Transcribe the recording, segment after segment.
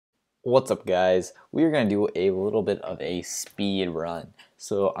What's up, guys? We are going to do a little bit of a speed run.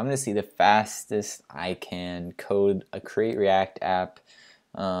 So I'm going to see the fastest I can code a Create React app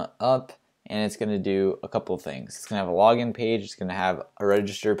up, and it's going to do a couple of things. It's going to have a login page, it's going to have a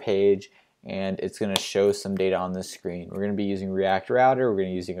register page, and it's going to show some data on the screen. We're going to be using React Router, we're going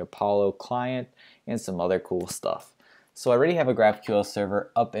to be using Apollo client, and some other cool stuff. So I already have a GraphQL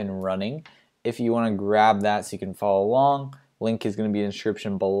server up and running. If you want to grab that so you can follow along, link is going to be in the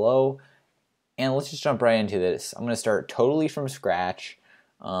description below. And let's just jump right into this. I'm going to start totally from scratch.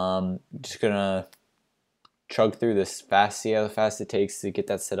 Just going to chug through this fast, see how fast it takes to get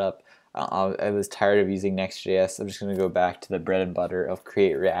that set up. I was tired of using Next.js. I'm just going to go back to the bread and butter of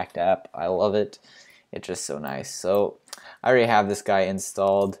Create React app. I love it. It's just so nice. So I already have this guy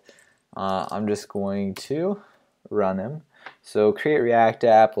installed. I'm just going to run him. So Create React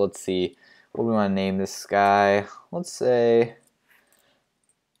app, let's see. What do we want to name this guy? Let's say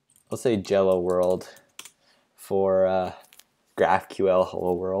Jello World for GraphQL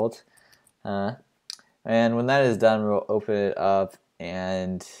Hello World. And when that is done, we'll open it up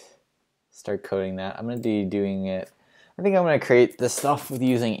and start coding that. I'm going to be doing it. I think I'm going to create this stuff with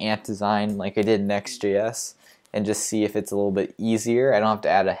using ant design like I did Next.js and just see if it's a little bit easier. I don't have to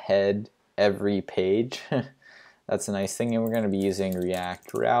add a head every page. That's a nice thing. And we're going to be using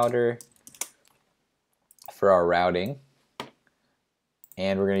React Router for our routing.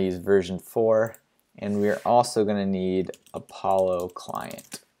 And we're going to use version 4, and we're also going to need Apollo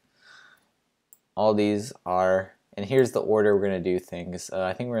client. All these are, and here's the order we're going to do things.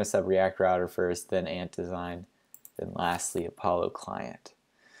 I think we're going to set up React Router first, then ant design, then lastly Apollo client.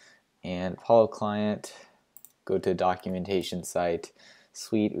 And Apollo client, go to documentation site.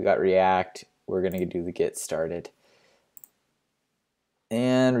 Sweet, we got React. We're going to do the get started.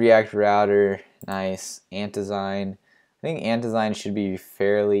 And React Router, nice. Ant design. I think ant design should be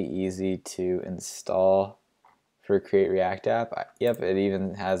fairly easy to install for Create React app. Yep, it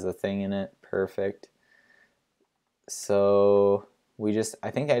even has a thing in it. Perfect. So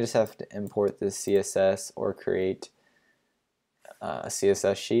I think I just have to import this CSS or create a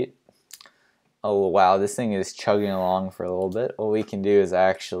CSS sheet. Oh wow, this thing is chugging along for a little bit. What we can do is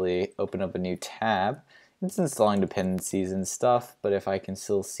actually open up a new tab. It's installing dependencies and stuff, but if I can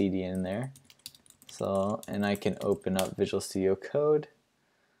still cd in there. So, and I can open up Visual Studio Code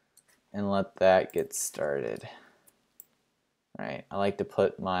and let that get started. Alright, I like to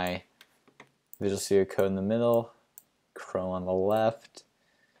put my Visual Studio Code in the middle, Chrome on the left,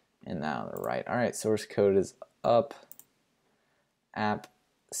 and now on the right. Alright, source code is up, app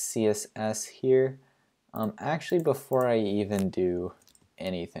CSS here. Actually, before I even do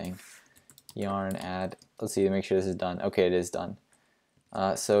anything, yarn add, let's see to make sure this is done. Okay, it is done.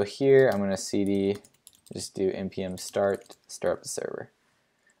 So here I'm going to cd, just do npm start up the server.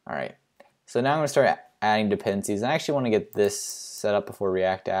 Alright, so now I'm going to start adding dependencies. I actually want to get this set up before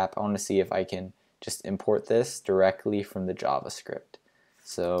React app. I want to see if I can just import this directly from the JavaScript.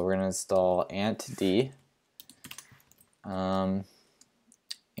 So we're going to install ant-d, and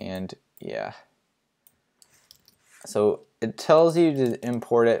yeah. So it tells you to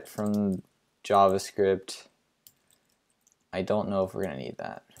import it from JavaScript. I don't know if we're going to need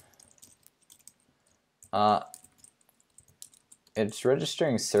that. It's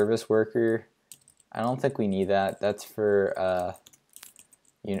registering service worker. I don't think we need that. That's for,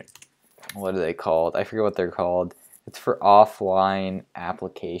 what are they called? I forget what they're called. It's for offline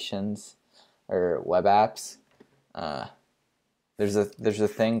applications or web apps. There's a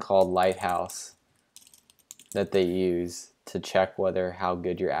thing called Lighthouse that they use to check how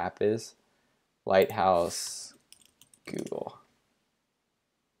good your app is. Lighthouse Google.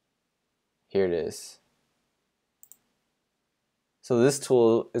 Here it is. So this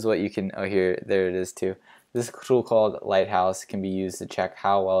tool is what you can, oh here, there it is too. This tool called Lighthouse can be used to check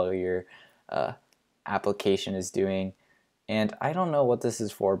how well your application is doing. And I don't know what this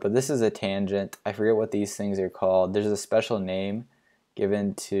is for, but this is a tangent. I forget what these things are called. There's a special name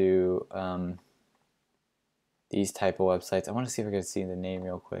given to these type of websites. I want to see if I can see the name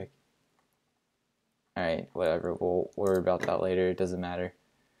real quick. Alright, whatever, we'll worry about that later, it doesn't matter.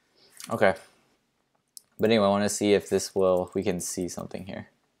 Okay. But anyway, I want to see if we can see something here.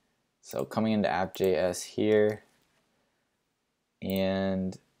 So coming into app.js here,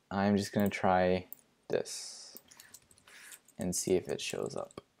 and I'm just going to try this and see if it shows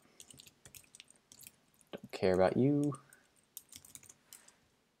up. Don't care about you.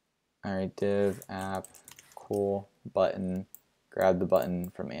 Alright, div, app, cool, button, grab the button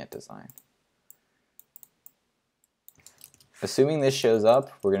from ant design. Assuming this shows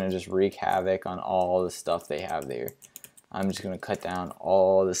up, we're going to just wreak havoc on all the stuff they have there. I'm just going to cut down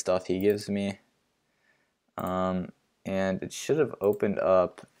all the stuff he gives me. And it should have opened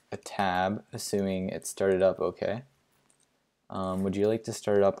up a tab, assuming it started up okay. Would you like to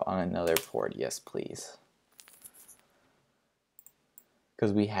start it up on another port? Yes, please.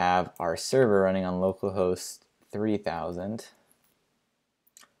 Because we have our server running on localhost 3000.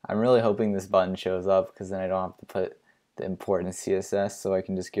 I'm really hoping this button shows up because then I don't have to put the import in CSS, so I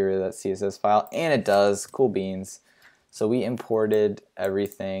can just get rid of that CSS file. And it does. Cool beans. So we imported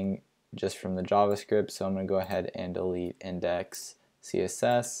everything just from the JavaScript, so I'm going to go ahead and delete index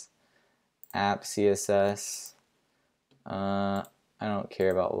CSS, app CSS. I don't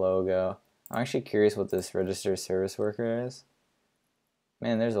care about logo. I'm actually curious what this register service worker is.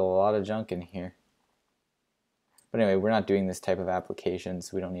 Man, there's a lot of junk in here. But anyway, we're not doing this type of application,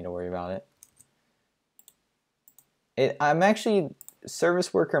 so we don't need to worry about it.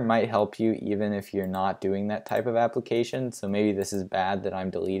 Service worker might help you even if you're not doing that type of application, so maybe this is bad that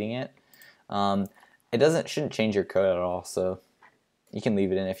I'm deleting it. It shouldn't change your code at all, so you can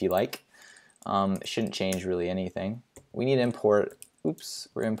leave it in if you like. It shouldn't change really anything. We need to import,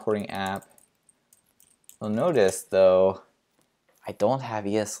 we're importing app. Well, notice though, I don't have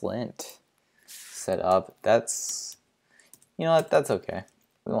ESLint set up. That's, you know what, that's okay.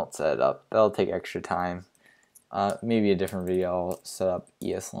 We won't set it up. That'll take extra time. Maybe a different video I'll set up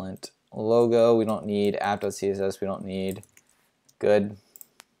ESLint. Logo, we don't need. App.css, we don't need. Good.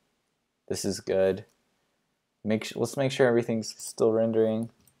 This is good. Let's make sure everything's still rendering.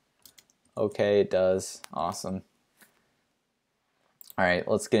 Okay, it does. Awesome. Alright,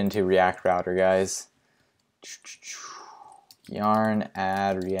 let's get into React Router, guys. Yarn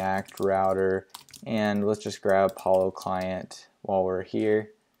add React Router, and let's just grab Apollo client while we're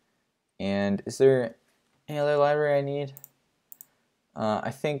here. And is there any other library I need? I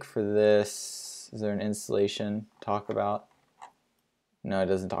think for this, is there an installation talk about? No, it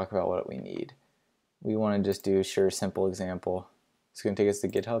doesn't talk about what we need. We want to just do simple example. It's going to take us to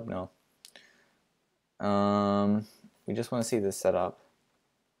GitHub? No. We just want to see this set up.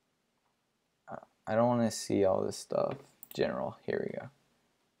 I don't want to see all this stuff. General. Here we go.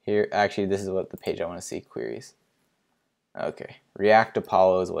 Here, actually, this is what the page I want to see. Queries. Okay. React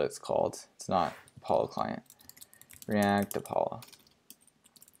Apollo is what it's called. It's not Apollo client. React Apollo.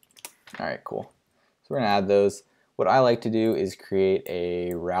 Alright, cool. So we're going to add those. What I like to do is create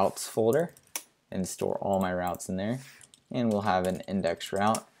a routes folder and store all my routes in there. And we'll have an index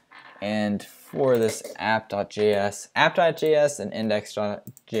route. And for this app.js and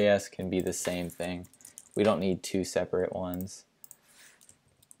index.js can be the same thing. We don't need two separate ones,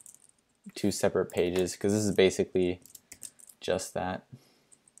 two separate pages, because this is basically just that.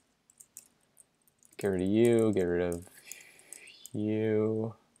 Get rid of you, get rid of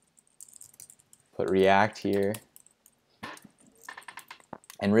you, put React here.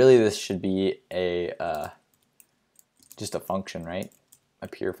 And really this should be a just a function, right? A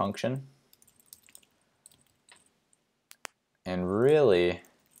pure function. And really,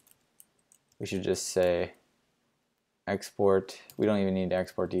 we should just say export. We don't even need to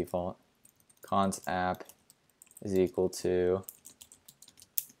export default. Const app is equal to,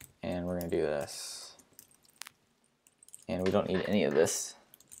 and we're going to do this. And we don't need any of this.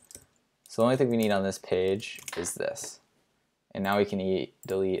 So the only thing we need on this page is this. And now we can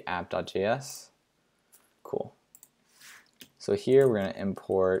delete app.js. Cool. So here we're going to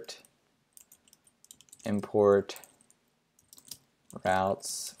import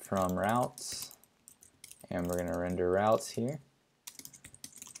routes from routes, and we're going to render routes here.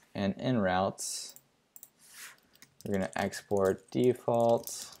 And in routes, we're going to export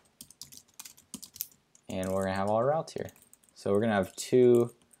default, and we're going to have all our routes here. So we're going to have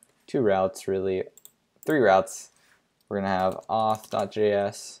two routes, really, three routes. We're going to have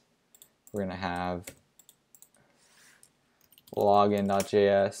auth.js, we're going to have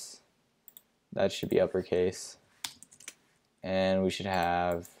login.js, that should be uppercase, and we should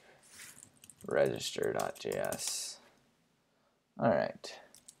have register.js. Alright,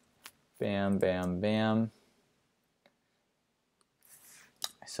 bam, bam, bam.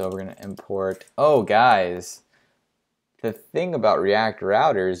 So we're going to import, oh guys, the thing about React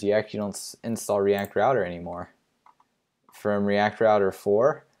routers, you actually don't install React Router anymore. From React Router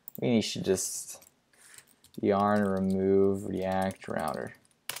 4, we should just yarn remove React Router.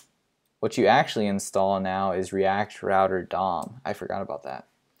 What you actually install now is React Router DOM. I forgot about that.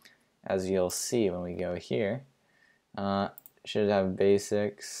 As you'll see when we go here, should it have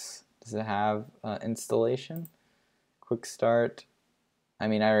basics? Does it have installation? Quick start. I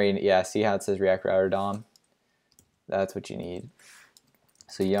mean, I already, yeah, see how it says React Router DOM? That's what you need.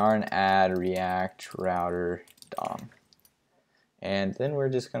 So yarn add React Router DOM. And then we're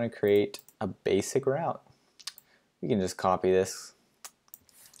just going to create a basic route. We can just copy this,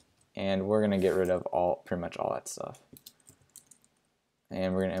 and we're going to get rid of pretty much all that stuff.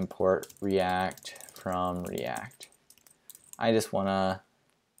 And we're going to import React from React. I just want to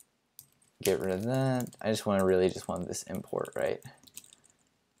get rid of that. I just want this import, right?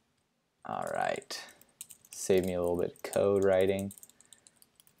 All right. Save me a little bit of code writing.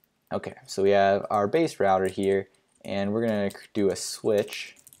 Okay, so we have our base router here, and we're going to do a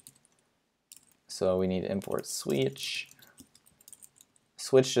switch. So we need to import switch.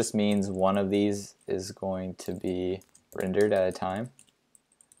 Switch just means one of these is going to be rendered at a time.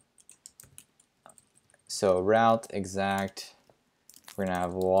 So route exact, we're going to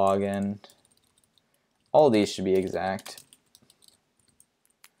have login. All of these should be exact.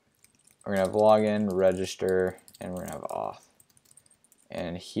 We're going to have login, register, and we're going to have auth.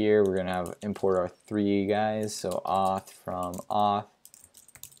 And here we're going to have import our three guys, so auth from auth.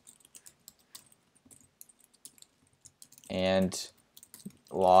 And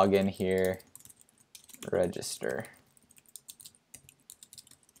login here, register.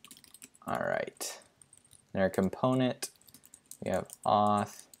 All right. In our component, we have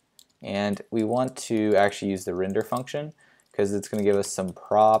auth, and we want to actually use the render function because it's going to give us some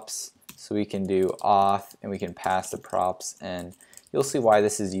props, so we can do auth and we can pass the props, and you'll see why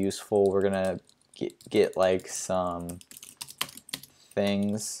this is useful. We're going to get like some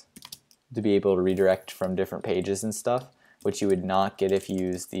things to be able to redirect from different pages and stuff, which you would not get if you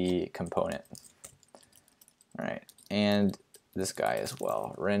use the component. All right, and this guy as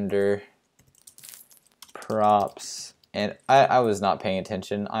well, render props, and I was not paying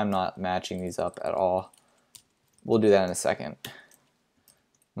attention. I'm not matching these up at all. We'll do that in a second.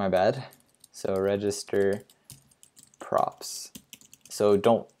 My bad. So register props. So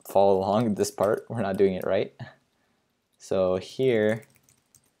don't follow along this part. We're not doing it right. So here,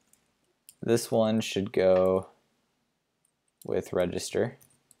 this one should go with register.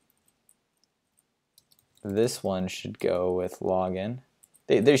 This one should go with login.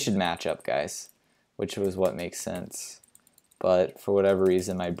 They should match up, guys, which was what makes sense. But for whatever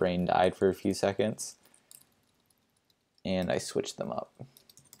reason, my brain died for a few seconds, and I switched them up.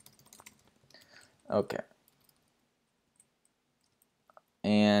 Okay.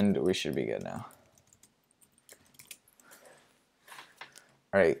 And we should be good now.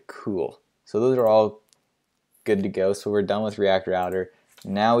 Alright, cool. So those are all good to go. So we're done with React Router.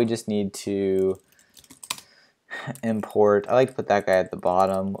 Now we just need to import. I like to put that guy at the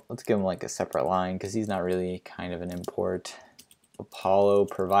bottom. Let's give him like a separate line because he's not really kind of an import. Apollo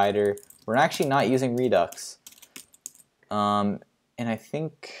provider. We're actually not using Redux. And I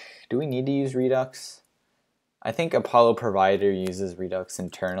think, do we need to use Redux? I think Apollo provider uses Redux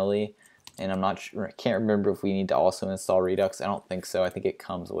internally, and I'm not sure, I can't remember if we need to also install Redux. I don't think so. I think it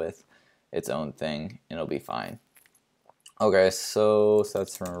comes with its own thing and it'll be fine. Okay, so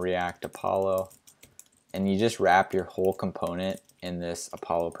that's from React Apollo, and you just wrap your whole component in this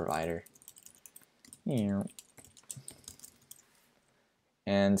Apollo provider.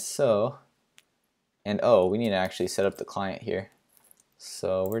 And so, oh, we need to actually set up the client here.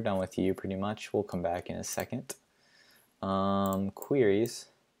 So we're done with you pretty much. We'll come back in a second. Queries.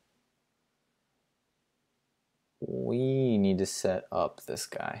 We need to set up this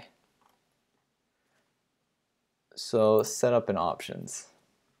guy. So set up in options.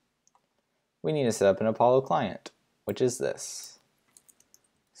 We need to set up an Apollo client, which is this.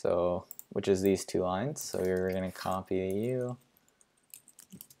 So, which is these two lines. So you're going to copy you.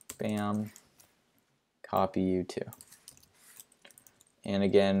 Bam. Copy you too. And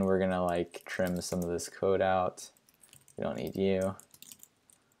again, we're gonna like trim some of this code out. We don't need you.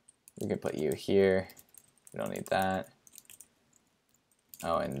 We can put you here. We don't need that.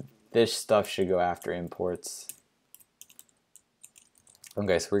 Oh, and this stuff should go after imports.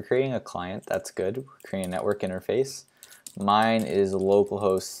 Okay, so we're creating a client. That's good. We're creating a network interface. Mine is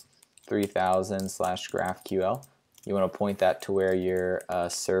localhost 3000/GraphQL. You want to point that to where your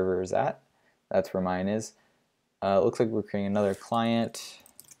server is at. That's where mine is. It looks like we're creating another client,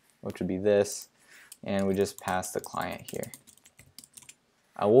 which would be this, and we just pass the client here.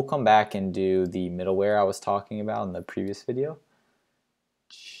 We'll come back and do the middleware I was talking about in the previous video.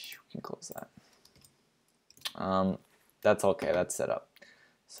 We can close that. That's okay, that's set up.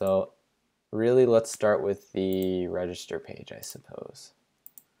 So really, let's start with the register page, I suppose.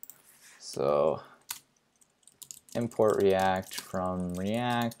 So import React from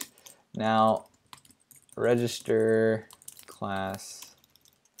React. Now register class,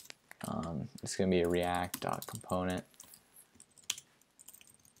 it's going to be a react.component,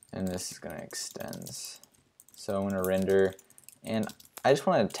 and this is going to extends. So I'm going to render And I just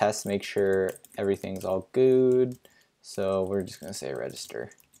want to test, make sure everything's all good. So we're just going to say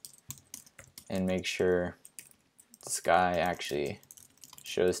register and make sure this guy actually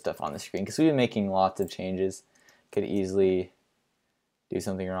shows stuff on the screen, because we've been making lots of changes. Could easily do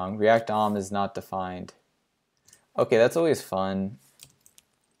something wrong. React DOM is not defined. Okay, that's always fun.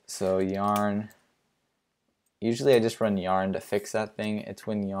 So yarn, usually I just run yarn to fix that thing. It's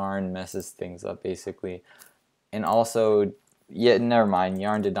when yarn messes things up basically. And also, yeah, never mind,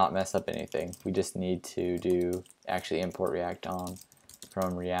 yarn did not mess up anything. We just need to do actually import React DOM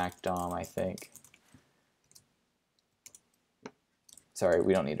from React DOM, I think. Sorry,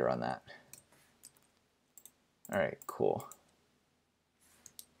 we don't need to run that. All right, cool.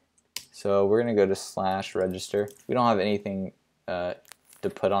 So we're gonna go to /register. We don't have anything to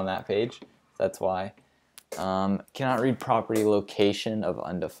put on that page, that's why. Cannot read property location of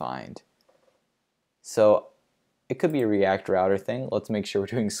undefined. So it could be a React router thing. Let's make sure we're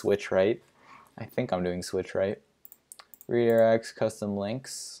doing switch right. I think I'm doing switch right. Redirects, custom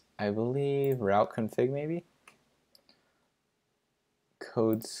links, I believe route config maybe.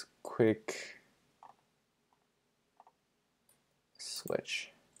 Codes quick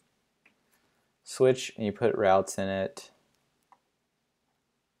switch. Switch, and you put routes in it.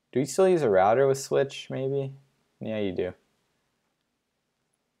 Do we still use a router with switch, maybe? Yeah, you do.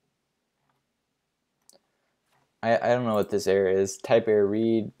 I don't know what this error is. Type error,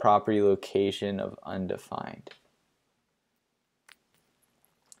 read property location of undefined.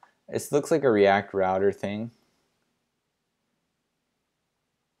 It looks like a React router thing.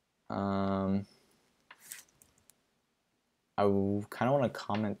 I kind of want to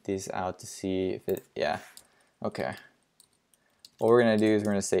comment these out to see if it, yeah, okay. What we're going to do is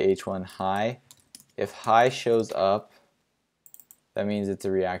we're going to say h1 hi. If hi shows up, that means it's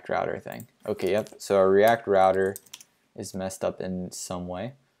a React router thing. Okay, yep, so our React router is messed up in some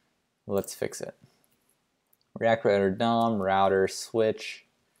way. Let's fix it. React router DOM, router switch.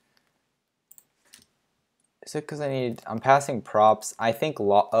 Is it because I'm passing props? I think,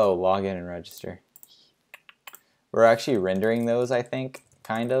 login and register. We're actually rendering those, I think,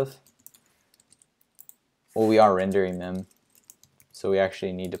 kind of. Well, we are rendering them, so we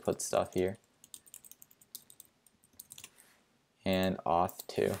actually need to put stuff here. And auth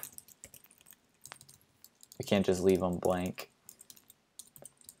too. We can't just leave them blank.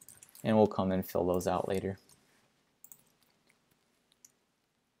 And we'll come and fill those out later.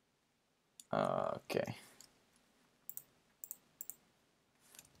 Okay.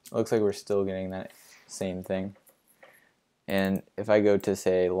 Looks like we're still getting that same thing. And if I go to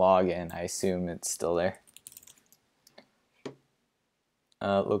say login, I assume it's still there.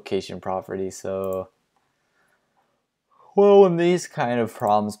 Location property. So, well, when these kind of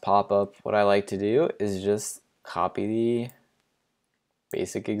problems pop up, what I like to do is just copy the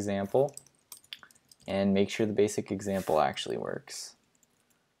basic example and make sure the basic example actually works.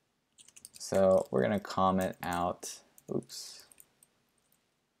 So we're going to comment out, oops,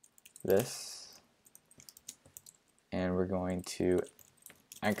 this. And we're going to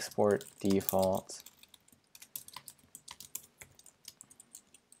export default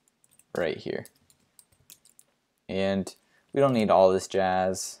right here. And we don't need all this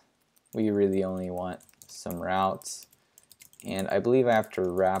jazz. We really only want some routes. And I believe I have to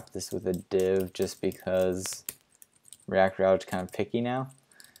wrap this with a div just because React Route's kind of picky now.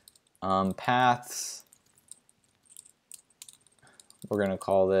 Paths, we're going to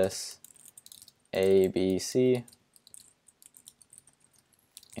call this A, B, C.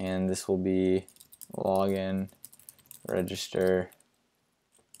 And this will be login, register,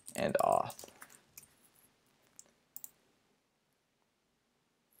 and auth.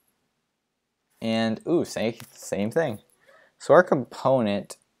 And ooh, same thing. So our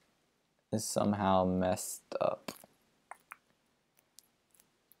component is somehow messed up.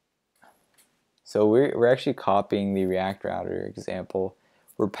 So we're actually copying the React router example.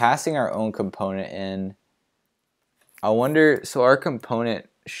 We're passing our own component in. I wonder, so our component,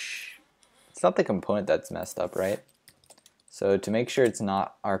 it's not the component that's messed up, right? So to make sure it's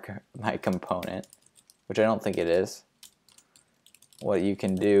not my component, which I don't think it is, what you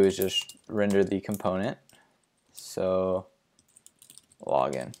can do is just render the component. So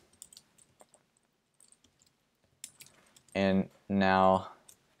login. And now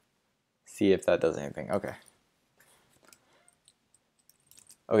see if that does anything. Okay.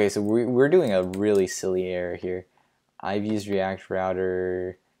 Okay, so we're doing a really silly error here. I've used React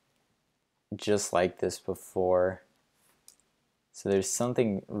Router just like this before. So there's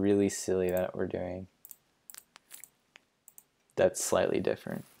something really silly that we're doing that's slightly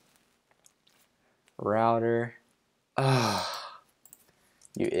different. Router.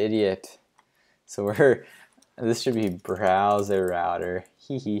 You idiot. So this should be browser router.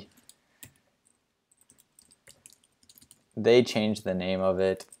 Hee hee. They changed the name of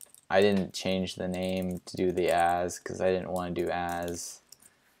it. I didn't change the name to do the as because I didn't want to do as.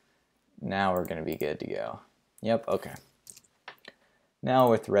 Now we're going to be good to go. Yep, okay. Now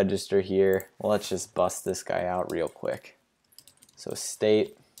with register here, well, let's just bust this guy out real quick. So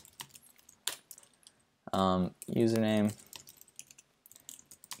state, username,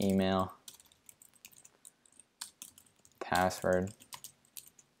 email, password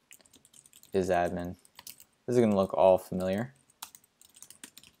is admin. This is going to look all familiar.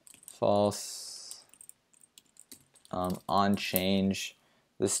 False. On change,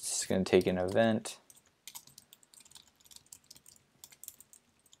 this is going to take an event.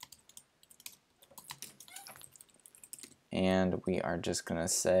 And we are just going to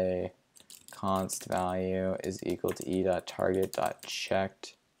say const value is equal to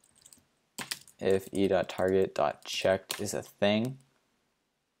e.target.checked if e.target.checked is a thing.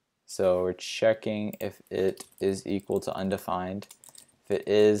 So we're checking if it is equal to undefined. If it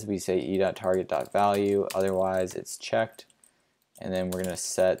is, we say e.target.value, otherwise it's checked. And then we're going to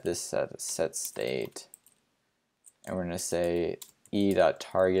set this set state. And we're going to say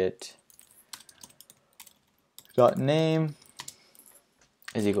e.target.name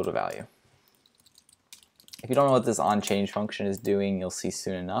is equal to value. If you don't know what this onChange function is doing, you'll see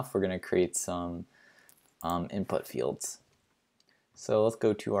soon enough. We're going to create some input fields. So let's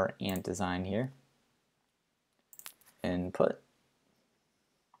go to our ant design here. Input.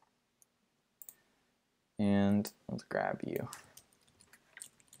 And let's grab you.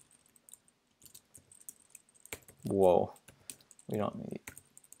 Whoa, we don't need.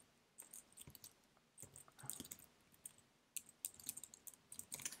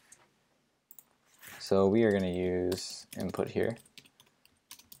 So we are going to use input here.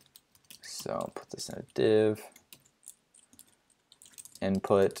 So put this in a div.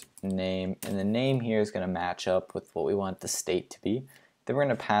 Input name, and the name here is going to match up with what we want the state to be. Then we're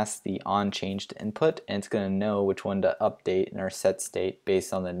going to pass the onChange to input, and it's going to know which one to update in our set state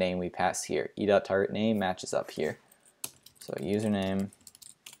based on the name we pass here. e.target name matches up here. So username,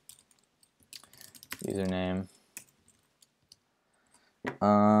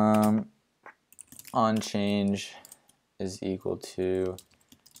 onChange is equal to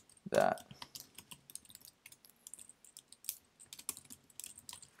that.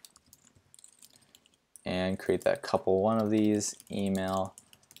 And create that couple one of these, email,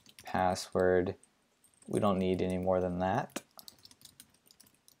 password. We don't need any more than that.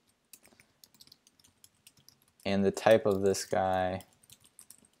 And the type of this guy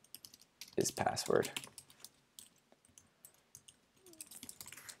is password.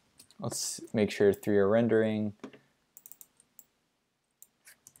 Let's make sure through your rendering,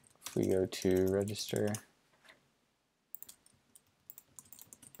 if we go to register,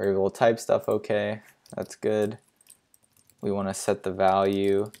 variable type stuff, okay. That's good. We want to set the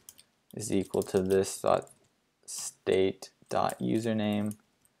value is equal to this dot state dot username,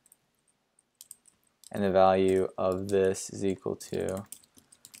 and the value of this is equal to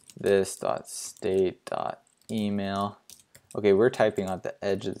this dot state dot email. Okay, we're typing on the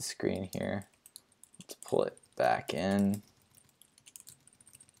edge of the screen here. Let's pull it back in.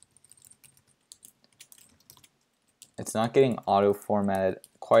 It's not getting auto formatted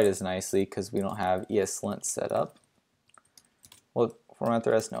quite as nicely because we don't have ESLint set up. Will format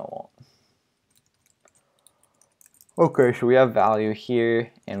the rest? No, it won't. Okay, so we have value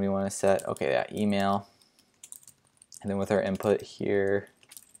here, and we want to set, okay, that email. And then with our input here,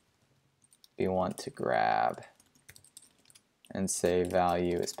 we want to grab and say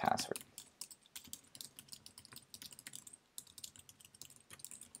value is password.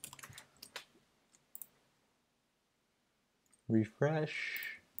 Refresh.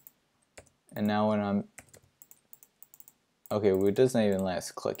 And now when I'm, okay, well, it doesn't even let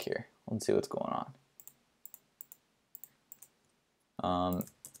us click here. Let's see what's going on.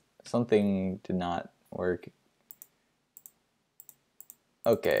 Something did not work.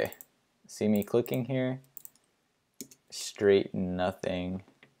 Okay, see me clicking here? Straight nothing.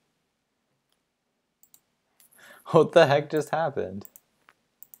 What the heck just happened?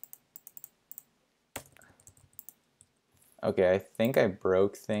 Okay, I think I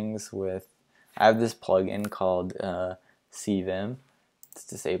broke things with, I have this plugin called CVim. Let's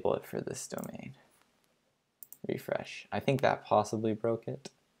disable it for this domain. Refresh. I think that possibly broke it.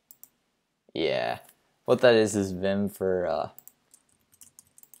 Yeah. What that is Vim for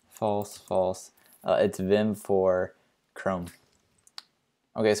false. It's Vim for Chrome.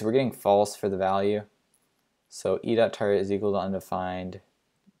 Okay, so we're getting false for the value. So e.target is equal to undefined.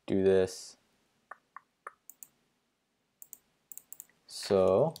 do this.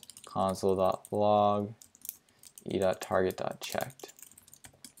 So console.log e.target.checked.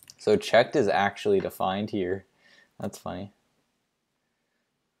 So checked is actually defined here. That's funny.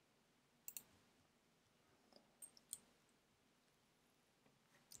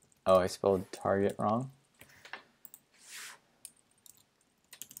 Oh, I spelled target wrong.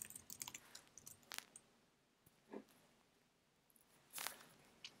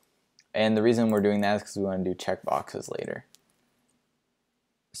 And the reason we're doing that is because we want to do checkboxes later.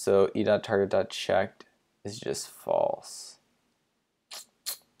 So e.target.checked is just false.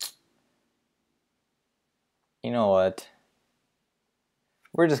 You know what?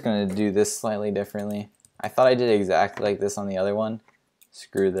 We're just going to do this slightly differently. I thought I did exactly like this on the other one.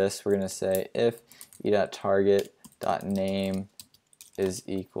 Screw this. We're going to say if e.target.name is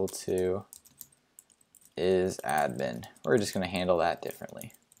equal to is admin. We're just going to handle that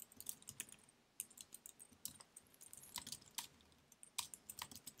differently.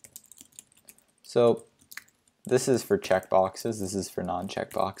 So this is for checkboxes. This is for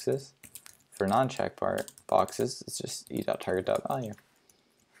non-checkboxes. For non-checkboxes, it's just e.target.value.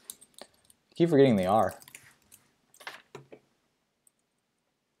 I keep forgetting the R.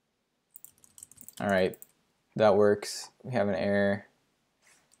 Alright, that works. We have an error.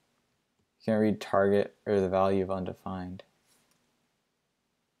 You can't read target or the value of undefined.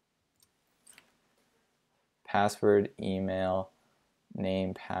 Password, email,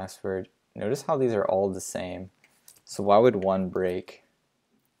 name, password. Notice how these are all the same. So why would one break?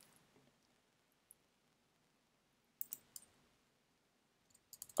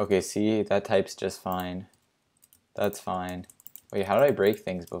 Okay, see, that type's just fine. That's fine. Wait, how did I break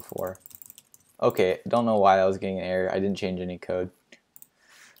things before? Okay, don't know why I was getting an error. I didn't change any code.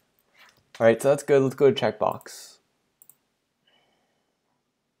 Alright, so that's good. Let's go to checkbox.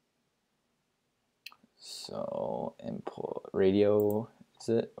 So input radio, is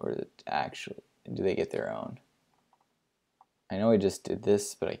it? Or is it actually, do they get their own? I know I just did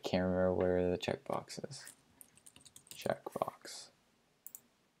this, but I can't remember where the checkbox is. Checkbox.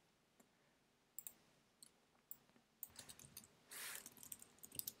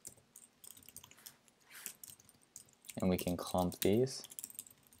 And we can clump these.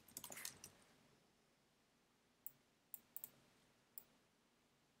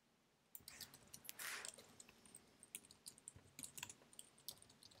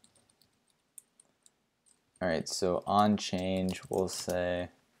 Alright, so on change we'll say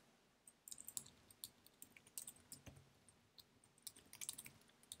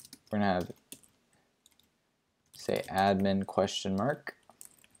we're gonna have say admin question mark.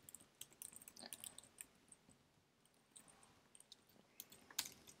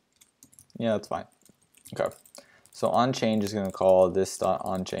 Yeah, that's fine. Okay. So onChange is going to call this dot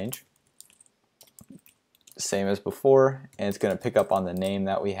onChange, same as before, and it's going to pick up on the name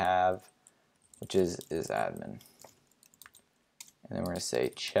that we have, which is admin. And then we're going to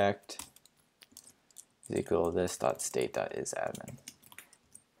say checked is equal to this dot state dot is admin.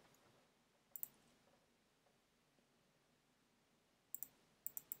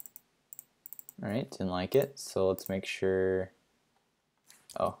 All right, didn't like it, so let's make sure.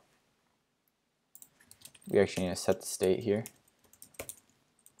 Oh. We actually need to set the state here.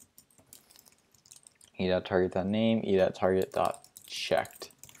 e.target.name, e.target.checked.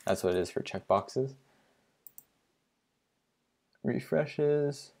 That's what it is for checkboxes.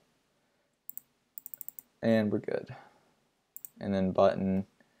 Refreshes, and we're good. And then button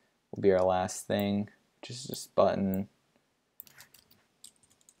will be our last thing, which is just button.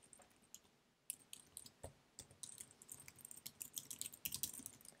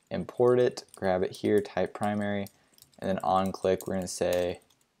 Import it, grab it here, type primary, and then on click we're going to say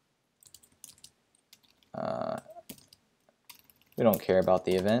we don't care about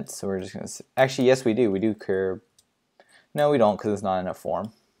the event, so we're just going to say, actually yes we do care. No, we don't, because it's not in a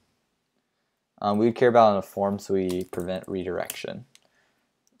form. We would care about in a form, so we prevent redirection.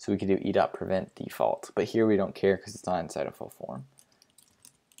 So we could do e.prevent default, but here we don't care because it's not inside of a form.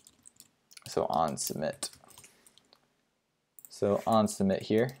 So on submit. So on submit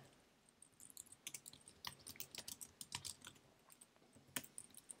here.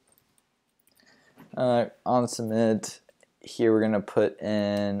 On submit here we're going to put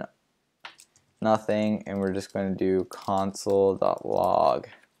in nothing, and we're just going to do console.log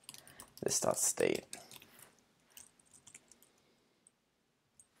this.state.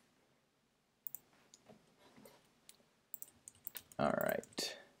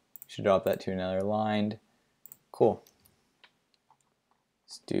 Alright, should drop that to another line. Cool.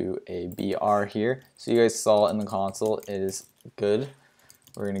 Let's do a BR here. So you guys saw in the console, it is good.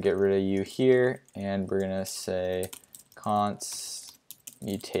 We're going to get rid of u here, and we're going to say const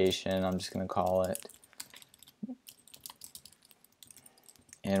mutation, I'm just going to call it,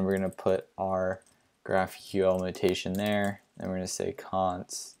 and we're going to put our GraphQL mutation there, and we're going to say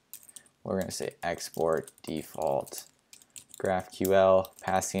const, we're going to say export default GraphQL,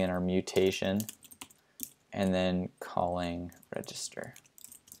 passing in our mutation, and then calling register.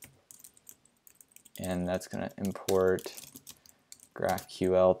 And that's going to import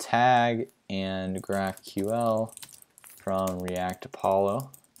GraphQL tag and GraphQL from React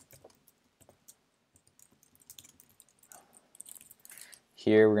Apollo.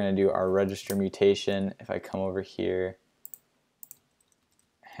 Here we're going to do our register mutation. If I come over here,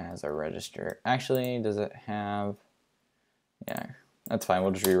 it has our register. Actually, does it have? Yeah, that's fine.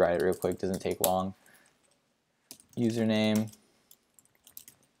 We'll just rewrite it real quick. Doesn't take long. Username.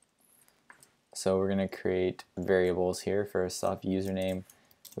 So we're going to create variables here. First off, username,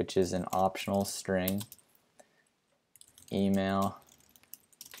 which is an optional string. Email,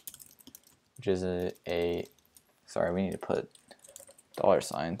 which is sorry, we need to put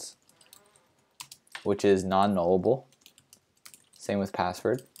 $signs, which is non-nullable. Same with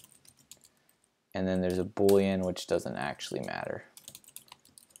password. And then there's a boolean, which doesn't actually matter.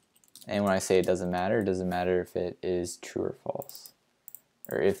 And when I say it doesn't matter if it is true or false,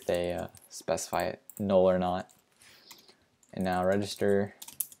 or if they specify it null or not. And now register,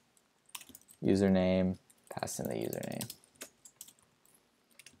 username, pass in the username.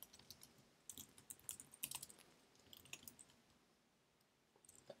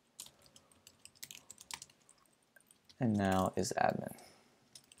 And now is admin.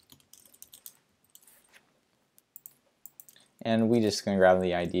 And we just gonna grab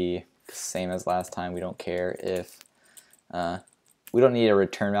the ID, same as last time. We don't care if we don't need a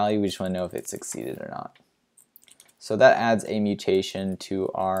return value. We just want to know if it succeeded or not. So that adds a mutation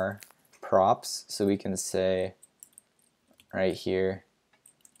to our props. So we can say right here,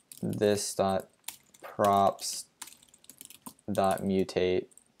 this dot props dot mutate,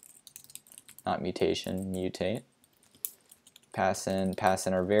 not mutation, mutate. Pass in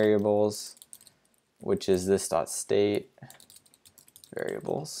our variables, which is this dot state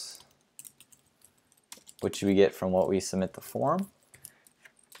variables, which we get from what we submit the form,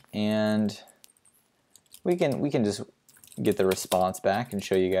 and we can just get the response back and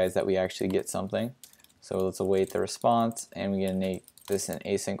show you guys that we actually get something. So let's await the response, and we get this an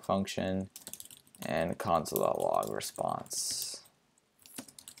async function and console.log response.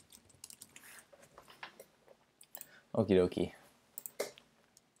 Okie dokie.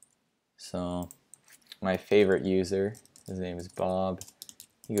 So my favorite user, his name is Bob.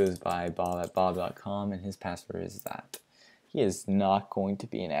 He goes by bob@bob.com, and his password is that. He is not going to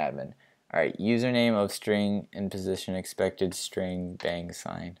be an admin. Alright, username of string and position expected string bang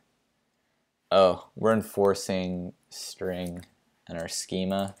sign. Oh, we're enforcing string in our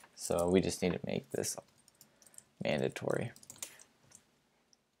schema, so we just need to make this mandatory.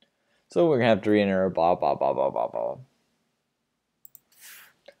 So we're going to have to re-enter Bob.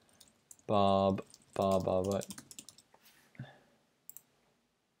 What?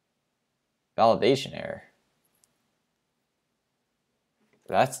 Validation error.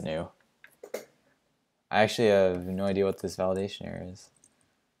 That's new. I actually have no idea what this validation error is.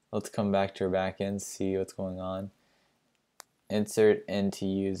 Let's come back to our backend, see what's going on. Insert into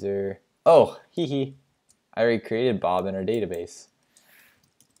user. Oh, I already created Bob in our database.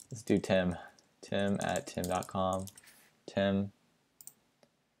 Let's do Tim. Tim@tim.com. Tim.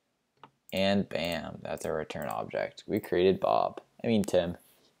 And bam, that's our return object. We created Tim.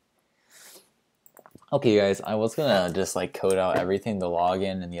 Okay guys, I was gonna just like code out everything, the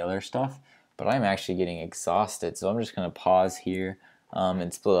login and the other stuff, but I'm actually getting exhausted, so I'm just gonna pause here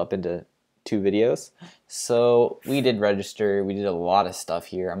and split up into 2 videos. So we did register, we did a lot of stuff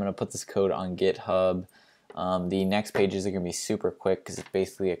here. I'm gonna put this code on GitHub. The next pages are gonna be super quick because it's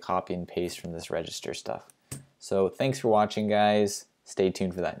basically a copy and paste from this register stuff. So thanks for watching guys. Stay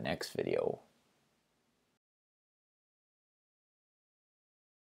tuned for that next video.